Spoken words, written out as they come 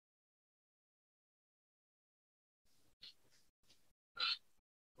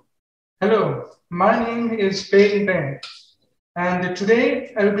Hello, my name is Peyton Ben, and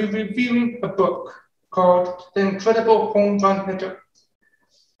today I will be reviewing a book called The Incredible Home Run Hitter,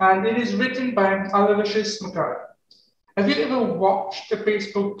 and it is written by Aloysius Mackay. Have you ever watched a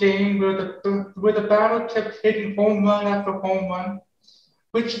baseball game where the batter kept hitting home run after home run,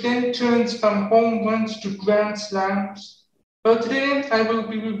 which then turns from home runs to grand slams? Well, today I will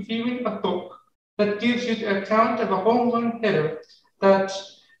be reviewing a book that gives you the account of a home run hitter that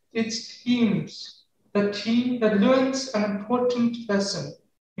its teams, the team that learns an important lesson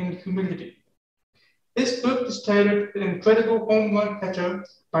in humility. This book is titled The Incredible Home Run Hitter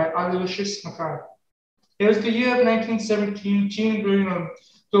by Aloysius Mackay. It was the year of 1917, Gene Bruno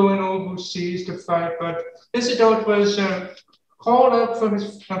going overseas to fight, but this adult was called up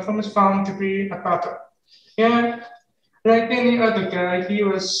from his farm to be a batter. Yeah, like any other guy, he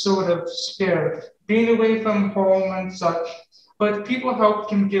was sort of scared, being away from home and such, but people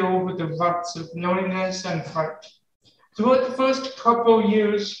helped him get over the ruts of loneliness and fright. Throughout the first couple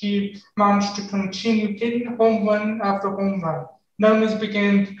years, he managed to continue hitting home run after home run. Numbers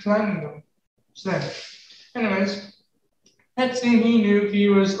began declining though. Anyways, next thing he knew, he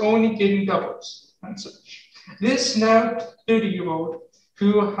was only getting doubles and such. This now 30-year-old,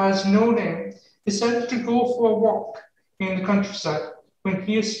 who has no name, decided to go for a walk in the countryside when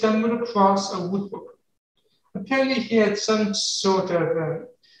he stumbled across a woodworker. Apparently, he had some sort of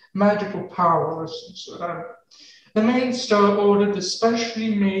magical powers. The main star ordered a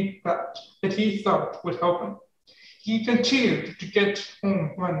specially made bat that he thought would help him. He continued to get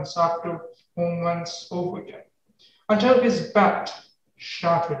home runs after home runs over again, until his bat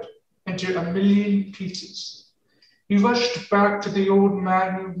shattered into a million pieces. He rushed back to the old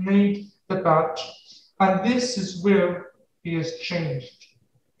man who made the bat, and this is where he has changed.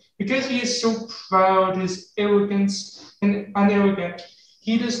 Because he is so proud, his arrogance and unarrogant,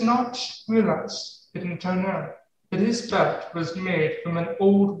 he does not realize it until now that his bat was made from an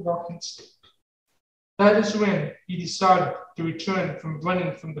old walking stick. That is when he decided to return from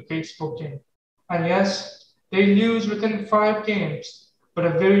running from the baseball game. And yes, they lose within 5 games, but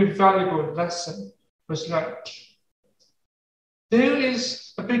a very valuable lesson was learned. There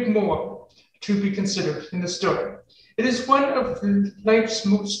is a bit more to be considered in the story. It is one of life's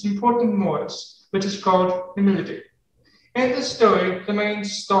most important mores, which is called humility. In the story, the main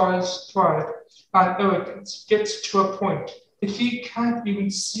star's pride and arrogance gets to a point that he can't even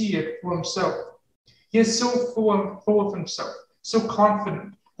see it for himself. He is so full of himself, so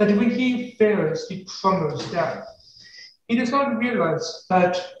confident, that when he fails, he crumbles down. He does not realize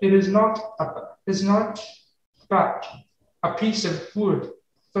that it is not a piece of wood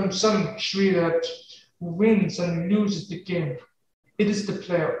from some tree that wins and loses the game. It is the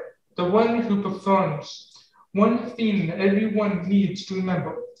player, the one who performs. One thing everyone needs to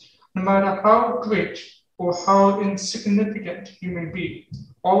remember, no matter how great or how insignificant you may be,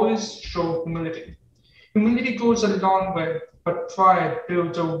 always show humility. Humility goes a long way, but pride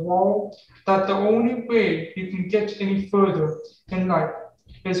builds a wall that the only way you can get any further in life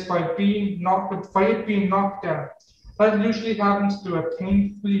is by it being knocked down. That usually happens through a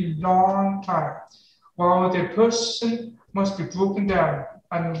painfully long time, while the person must be broken down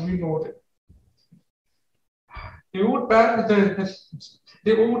and remolded. The old man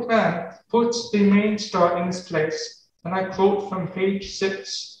puts the main star in his place, and I quote from page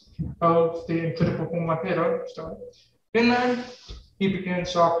 6 of The Incredible Home Run Hitter story. Then he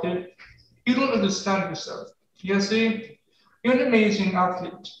begins softly, "You don't understand yourself. You see, you're an amazing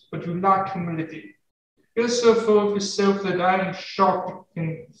athlete, but you lack humility. You're so full of yourself that I am shocked you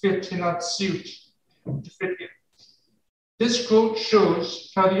can fit in that suit to fit in." This quote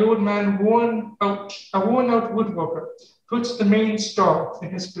shows how the old man, a worn out woodworker, puts the main star in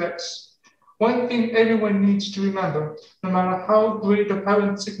his place. One thing everyone needs to remember, no matter how great or how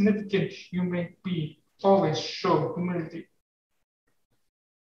insignificant you may be, always show humility.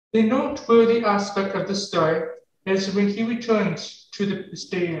 The noteworthy aspect of the story is when he returns to the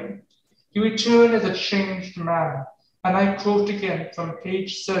stadium. He returned as a changed man, and I quote again from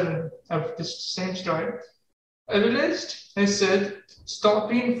page 7 of this same story. "I realized," I said,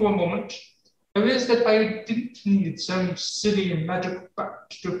 stopping for a moment, "I realized that I didn't need some silly magical bat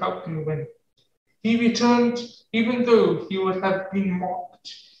to help me win." He returned even though he would have been mocked.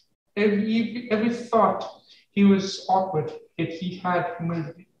 Every thought he was awkward, yet he had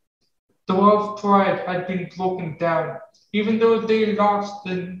humility. The wall of pride had been broken down. Even though they lost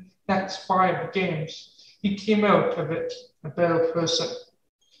the next 5 games, he came out of it a better person.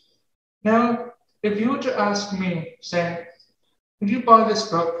 Now, if you were to ask me, saying, "Would you buy this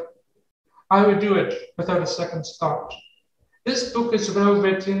book?" I would do it without a second thought. This book is well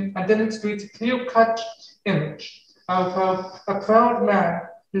written and demonstrates a clear-cut image of how a proud man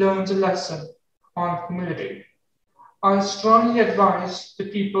learns a lesson on humility. I strongly advise the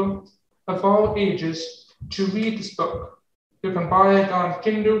people of all ages to read this book. You can buy it on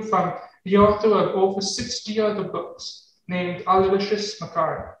Kindle from the author of over 60 other books named Aloysius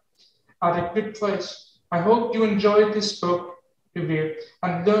Mackay at a good price. I hope you enjoyed this book review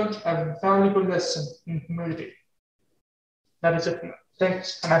and learned a valuable lesson in humility. That is it.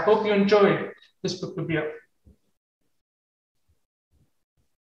 Thanks, and I hope you enjoyed this book review.